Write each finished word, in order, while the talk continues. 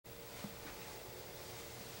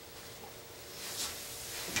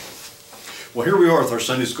Well, here we are with our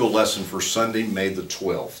Sunday school lesson for Sunday, May the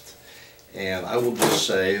 12th. And I will just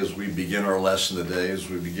say, as we begin our lesson today, as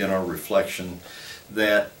we begin our reflection,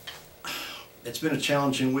 that it's been a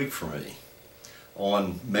challenging week for me.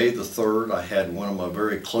 On May the 3rd, I had one of my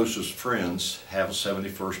very closest friends have a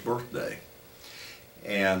 71st birthday.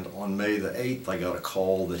 And on May the 8th, I got a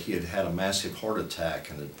call that he had had a massive heart attack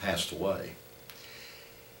and had passed away.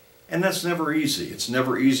 And that's never easy. It's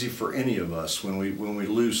never easy for any of us when we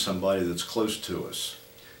lose somebody that's close to us.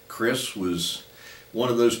 Chris was one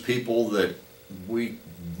of those people that we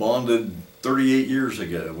bonded 38 years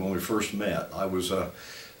ago when we first met. I was a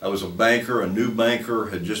banker, a new banker,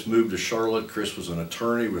 had just moved to Charlotte. Chris was an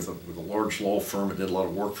attorney with a large law firm that did a lot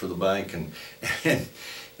of work for the bank, and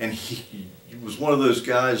he was one of those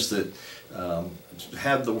guys that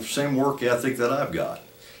had the same work ethic that I've got.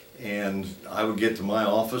 And I would get to my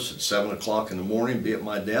office at 7 o'clock in the morning, be at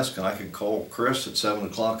my desk, and I could call Chris at 7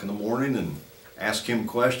 o'clock in the morning and ask him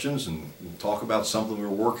questions and talk about something we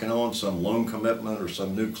were working on, some loan commitment or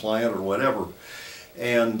some new client or whatever.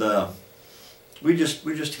 And we just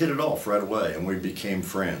hit it off right away, and we became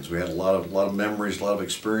friends. We had a lot of memories, a lot of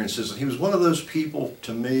experiences, and he was one of those people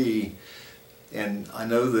to me. And I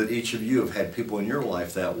know that each of you have had people in your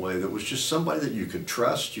life that way, that was just somebody that you could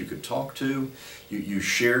trust, you could talk to, you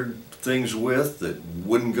shared things with that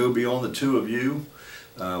wouldn't go beyond the two of you.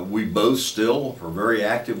 We both still are very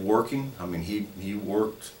active working. I mean, he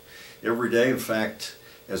worked every day. In fact,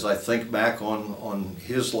 as I think back on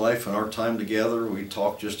his life and our time together, we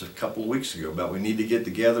talked just a couple of weeks ago about we need to get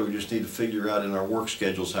together. We just need to figure out in our work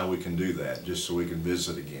schedules how we can do that, just so we can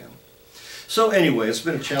visit again. So anyway, it's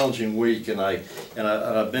been a challenging week, and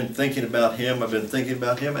I've been thinking about him. I've been thinking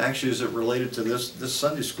about him actually as it related to this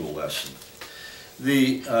Sunday school lesson.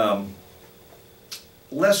 The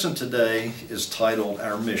lesson today is titled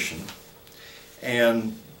Our Mission,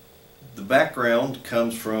 and the background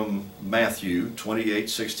comes from Matthew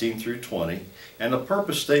 28:16 through 20, and the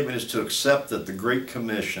purpose statement is to accept that the Great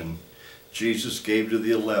Commission Jesus gave to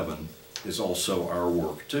the 11 is also our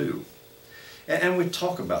work too. And we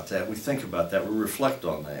talk about that, we think about that, we reflect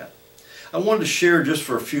on that. I wanted to share just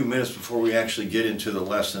for a few minutes before we actually get into the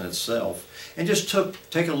lesson itself, and just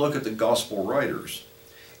take a look at the gospel writers.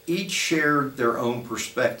 Each shared their own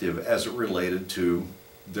perspective as it related to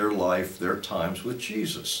their life, their times with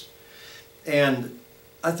Jesus. And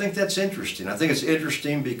I think that's interesting. I think it's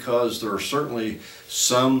interesting because there are certainly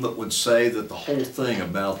some that would say that the whole thing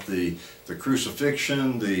about the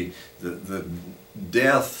crucifixion, the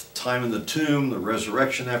death, time in the tomb, the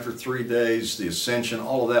resurrection after 3 days, the ascension,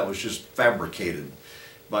 all of that was just fabricated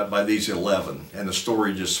by these 11, and the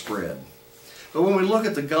story just spread. But when we look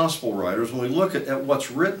at the gospel writers, when we look at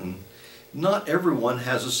what's written, not everyone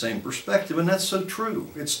has the same perspective, and that's so true.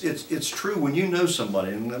 It's true when you know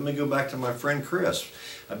somebody, and let me go back to my friend Chris.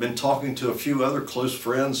 I've been talking to a few other close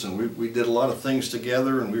friends, and we did a lot of things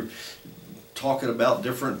together, and we were talking about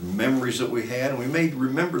different memories that we had, and we may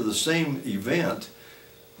remember the same event,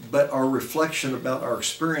 but our reflection about our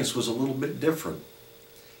experience was a little bit different.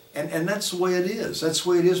 And that's the way it is. That's the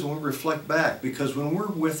way it is when we reflect back, because when we're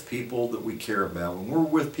with people that we care about, when we're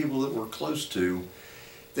with people that we're close to,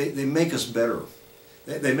 they make us better.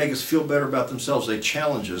 They make us feel better about themselves. They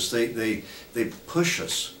challenge us. They push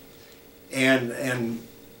us. And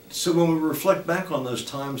so when we reflect back on those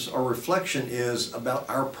times, our reflection is about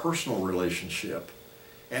our personal relationship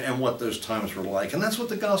and what those times were like. And that's what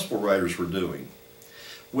the gospel writers were doing.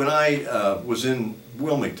 When I was in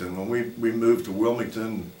Wilmington, when we moved to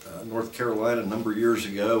Wilmington, North Carolina a number of years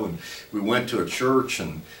ago, and we went to a church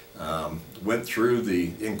and went through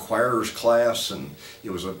the Inquirer's class, and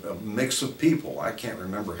it was a mix of people. I can't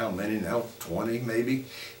remember how many now, 20 maybe,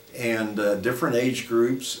 and different age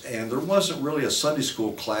groups, and there wasn't really a Sunday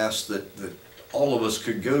school class that all of us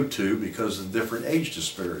could go to because of different age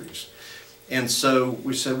disparities. And so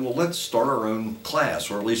we said, well, let's start our own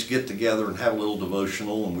class, or at least get together and have a little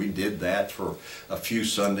devotional, and we did that for a few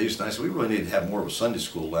Sundays. And I said, we really need to have more of a Sunday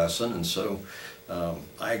school lesson, and so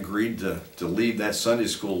I agreed to lead that Sunday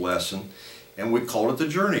school lesson, and we called it the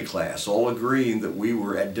Journey Class, all agreeing that we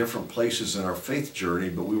were at different places in our faith journey,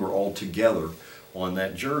 but we were all together on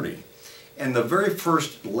that journey. And the very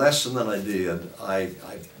first lesson that I did, I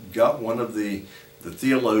got one of the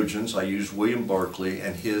theologians. I used William Barclay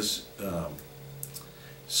and his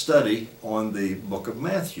study on the book of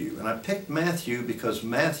Matthew. And I picked Matthew because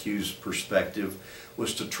Matthew's perspective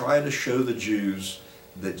was to try to show the Jews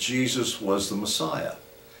that Jesus was the Messiah,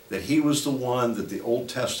 that he was the one that the Old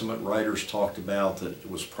Testament writers talked about, that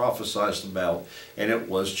was prophesied about, and it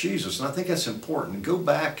was Jesus. And I think that's important. Go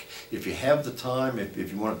back, if you have the time,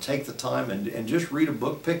 if you want to take the time and just read a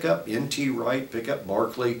book, pick up N.T. Wright, pick up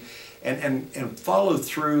Barclay, and follow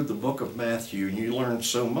through the book of Matthew, and you learn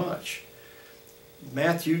so much.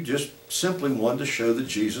 Matthew just simply wanted to show that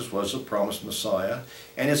Jesus was the promised Messiah,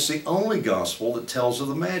 and it's the only gospel that tells of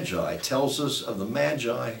the Magi. It tells us of the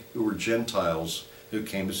Magi who were Gentiles who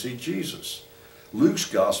came to see Jesus. Luke's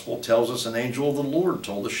gospel tells us an angel of the Lord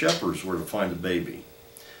told the shepherds where to find the baby.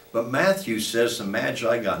 But Matthew says the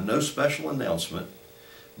Magi got no special announcement,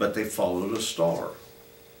 but they followed a star.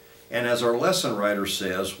 And as our lesson writer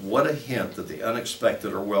says, what a hint that the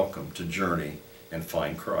unexpected are welcome to journey and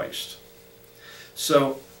find Christ.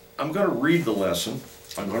 So I'm going to read the lesson.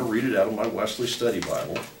 I'm going to read it out of my Wesley Study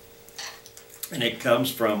Bible. And it comes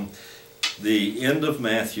from the end of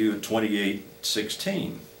Matthew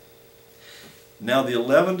 28:16. Now the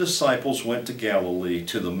 11 disciples went to Galilee,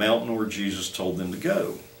 to the mountain where Jesus told them to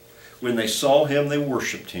go. When they saw him, they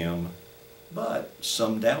worshipped him, but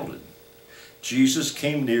some doubted. Jesus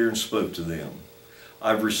came near and spoke to them.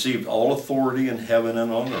 I've received all authority in heaven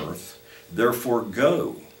and on earth. Therefore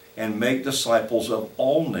go and make disciples of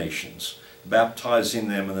all nations, baptizing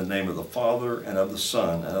them in the name of the Father and of the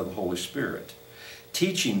Son and of the Holy Spirit,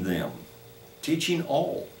 teaching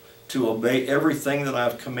all, to obey everything that I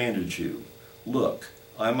have commanded you. Look,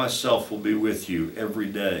 I myself will be with you every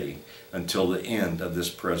day until the end of this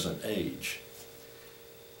present age.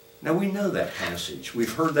 Now we know that passage.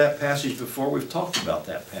 We've heard that passage before. We've talked about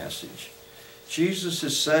that passage. Jesus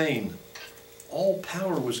is saying, all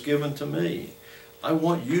power was given to me. I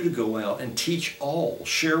want you to go out and teach all,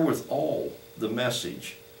 share with all the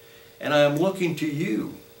message. And I am looking to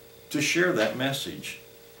you to share that message.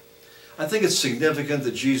 I think it's significant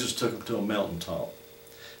that Jesus took them to a mountaintop.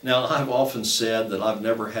 Now, I've often said that I've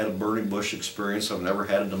never had a burning bush experience. I've never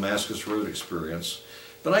had a Damascus Road experience.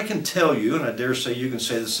 But I can tell you, and I dare say you can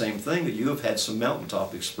say the same thing, that you have had some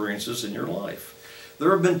mountaintop experiences in your life.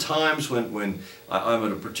 There have been times when I'm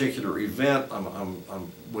at a particular event,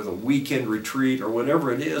 I'm with a weekend retreat or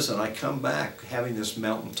whatever it is, and I come back having this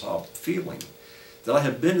mountaintop feeling. That I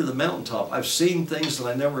have been to the mountaintop. I've seen things that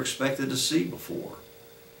I never expected to see before.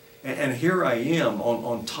 And here I am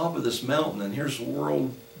on top of this mountain, and here's the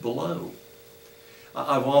world below.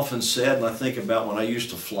 I've often said, and I think about when I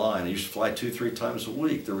used to fly, and I used to fly 2-3 times a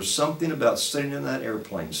week, there was something about sitting in that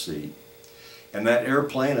airplane seat. And that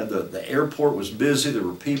airplane, the airport was busy, there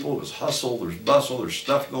were people, it was hustle, there's bustle, there's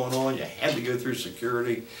stuff going on, you had to go through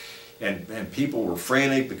security, and people were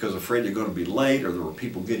frantic because afraid they're going to be late, or there were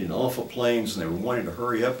people getting off of planes and they were wanting to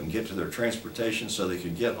hurry up and get to their transportation so they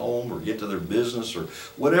could get home or get to their business or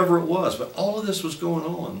whatever it was. But all of this was going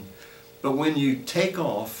on. But when you take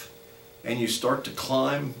off and you start to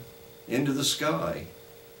climb into the sky,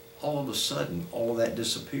 all of a sudden all of that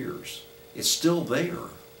disappears. It's still there,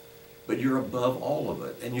 but you're above all of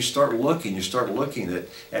it. And you start looking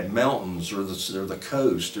at mountains or the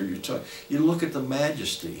coast, or you look at the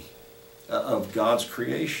majesty of God's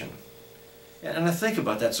creation. And I think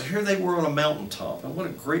about that. So here they were on a mountaintop, and what a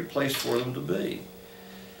great place for them to be.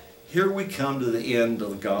 Here we come to the end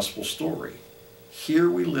of the gospel story. Here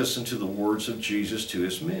we listen to the words of Jesus to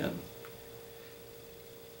his men.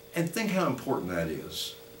 And think how important that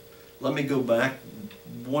is. Let me go back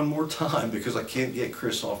one more time because I can't get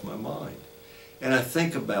Chris off my mind. And I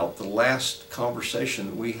think about the last conversation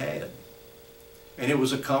that we had. And it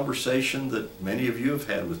was a conversation that many of you have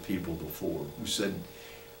had with people before who said,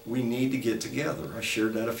 we need to get together. I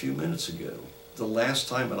shared that a few minutes ago. The last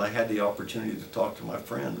time that I had the opportunity to talk to my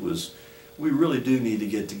friend was, we really do need to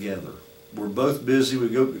get together. We're both busy,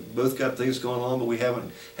 both got things going on, but we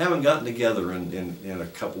haven't gotten together in a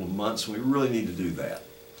couple of months, and we really need to do that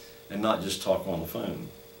and not just talk on the phone.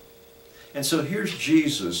 And so here's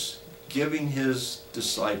Jesus giving his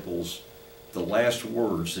disciples the last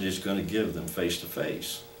words that he's going to give them face to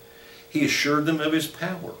face. He assured them of his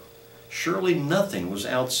power. Surely nothing was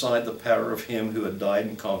outside the power of him who had died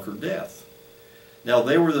and conquered death. Now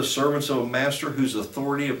they were the servants of a master whose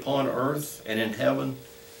authority upon earth and in heaven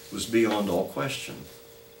was beyond all question.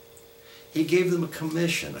 He gave them a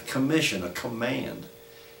commission, a command.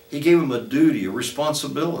 He gave them a duty, a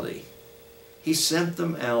responsibility. He sent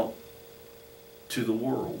them out to the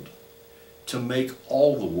world to make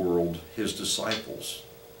all the world his disciples.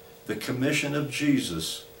 The commission of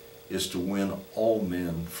Jesus is to win all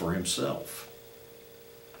men for himself.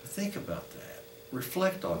 Think about that.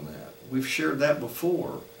 Reflect on that. We've shared that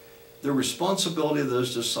before. The responsibility of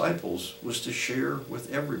those disciples was to share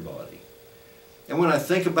with everybody. And when I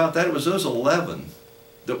think about that, it was those 11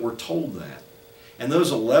 that were told that. And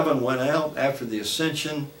those 11 went out after the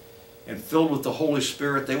ascension, and filled with the Holy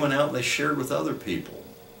Spirit, they went out and they shared with other people.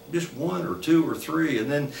 Just one or two or three,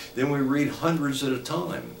 and then we read hundreds at a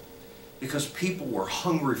time. Because people were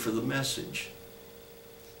hungry for the message.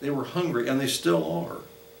 They were hungry, and they still are.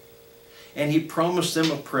 And he promised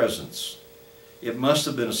them a presence. It must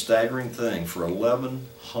have been a staggering thing for 11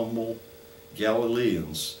 humble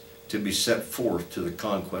Galileans to be set forth to the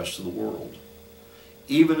conquest of the world.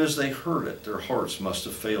 Even as they heard it, their hearts must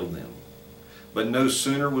have failed them. But no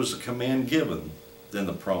sooner was the command given than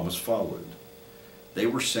the promise followed. They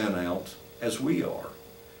were sent out, as we are,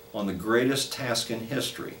 on the greatest task in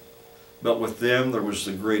history. But with them there was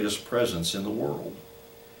the greatest presence in the world.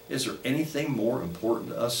 Is there anything more important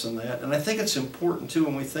to us than that? And I think it's important too,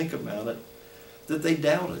 when we think about it, that they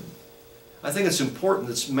doubted. I think it's important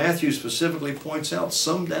that Matthew specifically points out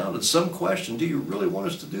some doubted, some questioned. Do you really want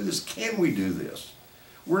us to do this? Can we do this?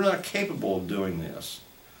 We're not capable of doing this.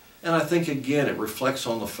 And I think again it reflects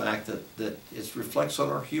on the fact that it reflects on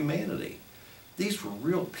our humanity. These were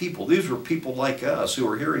real people. These were people like us who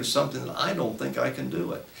are hearing something that I don't think I can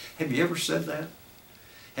do it. Have you ever said that?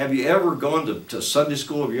 Have you ever gone to Sunday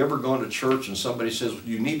school? Have you ever gone to church and somebody says,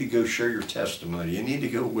 you need to go share your testimony. You need to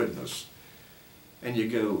go witness. And you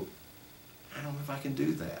go, I don't know if I can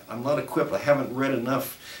do that. I'm not equipped. I haven't read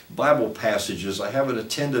enough Bible passages. I haven't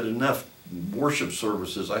attended enough worship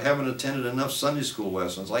services. I haven't attended enough Sunday school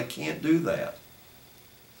lessons. I can't do that.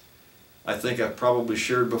 I think I've probably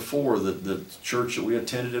shared before that the church that we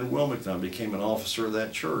attended in Wilmington, I became an officer of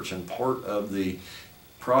that church, and part of the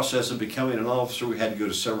process of becoming an officer, we had to go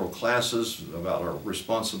to several classes about our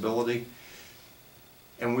responsibility,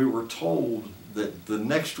 and we were told that the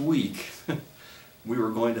next week we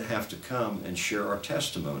were going to have to come and share our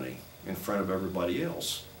testimony in front of everybody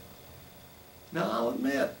else. Now I'll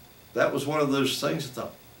admit, that was one of those things I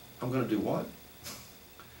thought, I'm going to do what?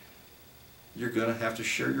 You're going to have to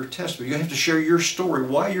share your testimony. You have to share your story,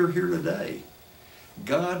 why you're here today.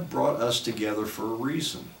 God brought us together for a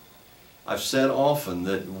reason. I've said often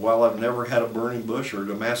that while I've never had a burning bush or a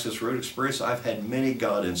Damascus Road experience, I've had many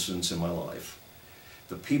God incidents in my life.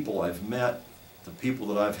 The people I've met, the people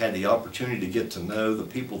that I've had the opportunity to get to know, the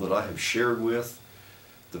people that I have shared with,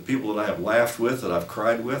 the people that I have laughed with, that I've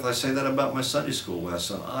cried with. I say that about my Sunday school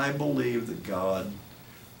lesson. I believe that God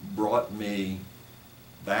brought me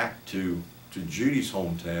back to Judy's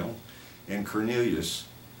hometown in Cornelius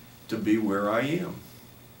to be where I am,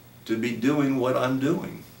 to be doing what I'm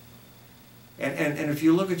doing. And if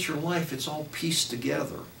you look at your life, it's all pieced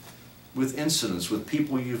together with incidents, with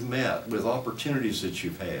people you've met, with opportunities that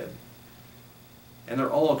you've had. And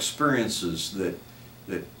they're all experiences that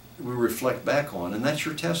we reflect back on, and that's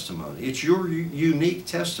your testimony. It's your unique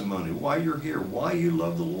testimony, why you're here, why you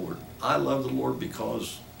love the Lord. I love the Lord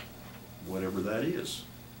because whatever that is.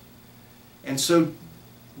 And so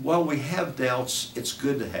while we have doubts, it's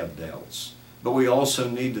good to have doubts, but we also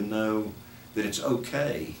need to know that it's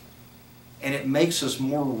okay. And it makes us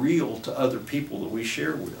more real to other people that we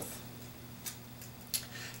share with.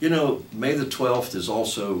 You know, May the 12th is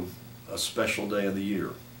also a special day of the year.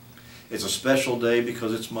 It's a special day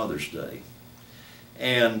because it's Mother's Day.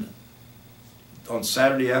 And on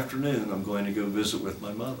Saturday afternoon, I'm going to go visit with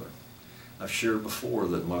my mother. I've shared before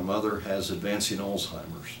that my mother has advancing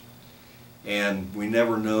Alzheimer's. And we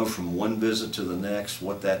never know from one visit to the next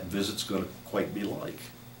what that visit's going to quite be like.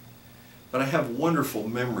 But I have wonderful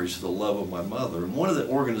memories of the love of my mother. And one of the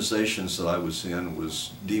organizations that I was in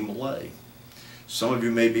was DeMolay. Some of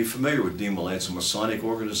you may be familiar with DeMolay. It's a Masonic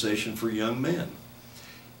organization for young men.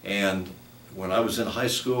 And when I was in high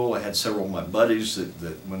school, I had several of my buddies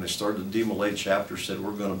that when they started the DeMolay chapter said,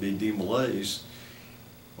 we're going to be DeMolays.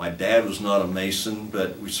 My dad was not a Mason,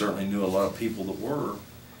 but we certainly knew a lot of people that were.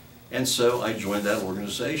 And so I joined that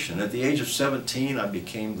organization. At the age of 17, I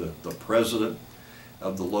became the president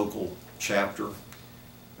of the local chapter.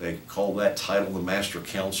 They call that title the Master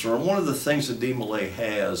Counselor. And one of the things that DeMolay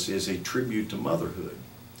has is a tribute to motherhood.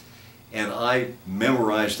 And I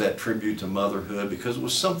memorized that tribute to motherhood because it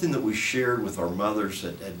was something that we shared with our mothers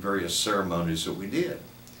at various ceremonies that we did.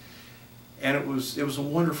 And it was a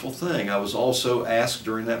wonderful thing. I was also asked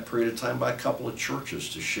during that period of time by a couple of churches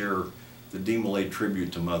to share the DeMolay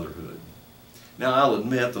tribute to motherhood. Now I'll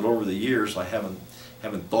admit that over the years I haven't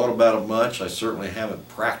thought about it much. I certainly haven't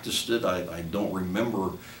practiced it. I don't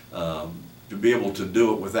remember to be able to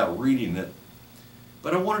do it without reading it.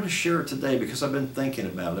 But I wanted to share it today because I've been thinking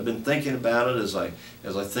about it. I've been thinking about it as I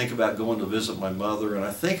think about going to visit my mother, and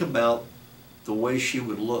I think about the way she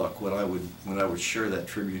would look when I would share that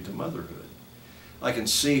tribute to motherhood. I can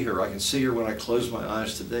see her. I can see her when I close my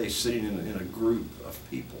eyes today, sitting in a group of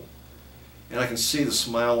people. And I can see the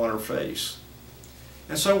smile on her face.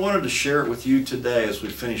 And so I wanted to share it with you today as we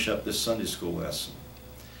finish up this Sunday school lesson.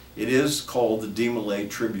 It is called the De Molay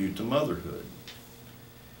Tribute to Motherhood.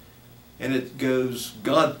 And it goes,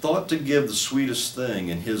 God thought to give the sweetest thing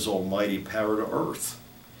in His almighty power to earth,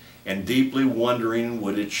 and deeply wondering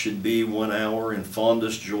what it should be 1 hour in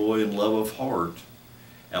fondest joy and love of heart,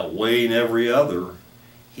 outweighing every other,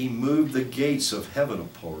 He moved the gates of heaven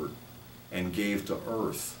apart and gave to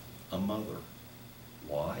earth a mother.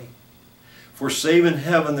 Why? For save in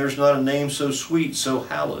heaven there's not a name so sweet, so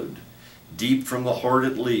hallowed. Deep from the heart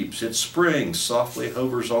it leaps, it springs, softly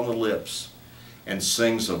hovers on the lips, and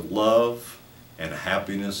sings of love and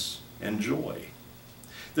happiness and joy.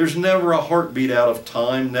 There's never a heartbeat out of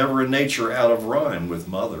time, never a nature out of rhyme with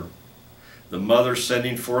mother. The mother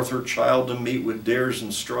sending forth her child to meet with dares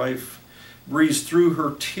and strife, breathes through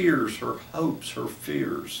her tears, her hopes, her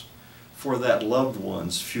fears, for that loved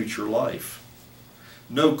one's future life.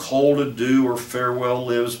 No cold adieu or farewell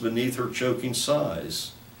lives beneath her choking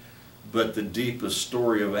sighs, but the deepest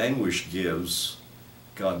story of anguish gives,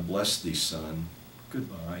 God bless thee, son,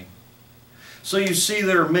 goodbye. So you see,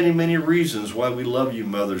 there are many, many reasons why we love you,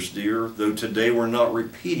 mothers dear, though today we're not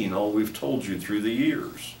repeating all we've told you through the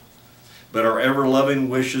years. But our ever-loving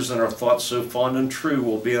wishes and our thoughts so fond and true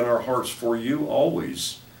will be in our hearts for you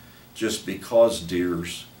always, just because,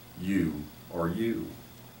 dears, you are you.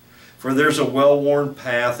 For there's a well-worn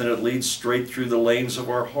path, and it leads straight through the lanes of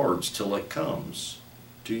our hearts till it comes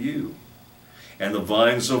to you. And the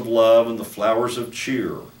vines of love and the flowers of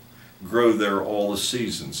cheer grow there all the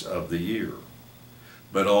seasons of the year.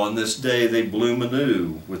 But on this day they bloom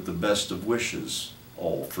anew with the best of wishes,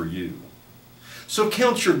 all for you. So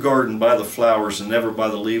count your garden by the flowers and never by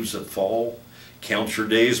the leaves that fall. Count your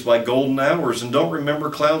days by golden hours and don't remember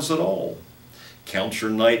clouds at all. Count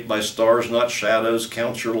your night by stars, not shadows.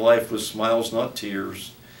 Count your life with smiles, not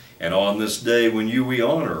tears. And on this day when you we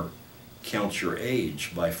honor, count your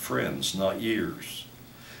age by friends, not years.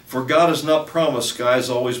 For God has not promised skies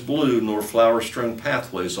always blue, nor flower-strewn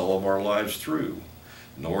pathways all of our lives through.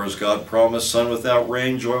 Nor has God promised sun without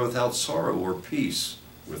rain, joy without sorrow, or peace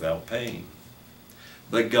without pain.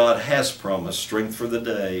 But God has promised strength for the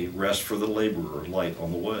day, rest for the laborer, light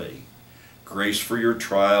on the way, grace for your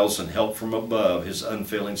trials, and help from above, His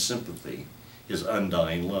unfailing sympathy, His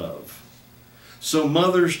undying love. So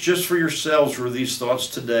mothers, just for yourselves were these thoughts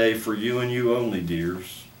today, for you and you only,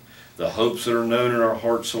 dears, the hopes that are known in our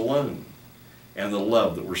hearts alone, and the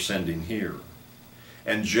love that we're sending here.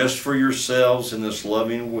 And just for yourselves in this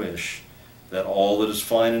loving wish, that all that is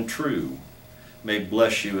fine and true may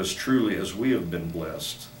bless you as truly as we have been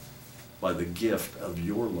blessed by the gift of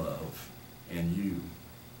your love and you.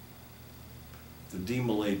 The De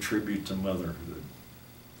Molay Tribute to Motherhood.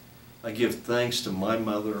 I give thanks to my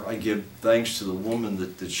mother. I give thanks to the woman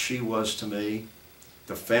that she was to me,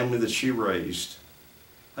 the family that she raised.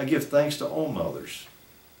 I give thanks to all mothers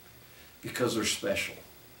because they're special.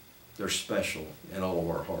 They're special in all of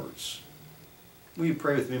our hearts. Will you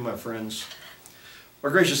pray with me, my friends? Our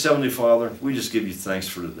gracious Heavenly Father, we just give you thanks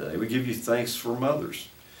for today. We give you thanks for mothers.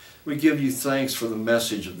 We give you thanks for the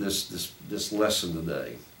message of this lesson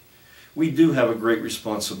today. We do have a great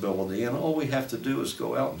responsibility, and all we have to do is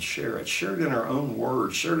go out and share it. Share it in our own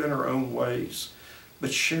words, share it in our own ways,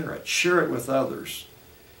 but share it with others.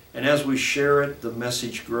 And as we share it, the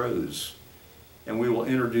message grows, and we will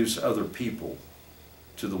introduce other people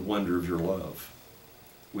to the wonder of your love.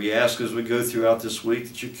 We ask as we go throughout this week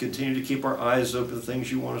that you continue to keep our eyes open to the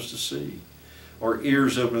things you want us to see, our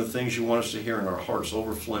ears open to the things you want us to hear, and our hearts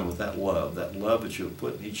overflowing with that love that you have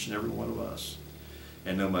put in each and every one of us.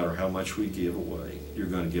 And no matter how much we give away, you're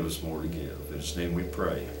going to give us more to give. In His name we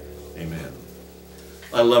pray. Amen.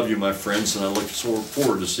 I love you, my friends, and I look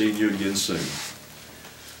forward to seeing you again soon.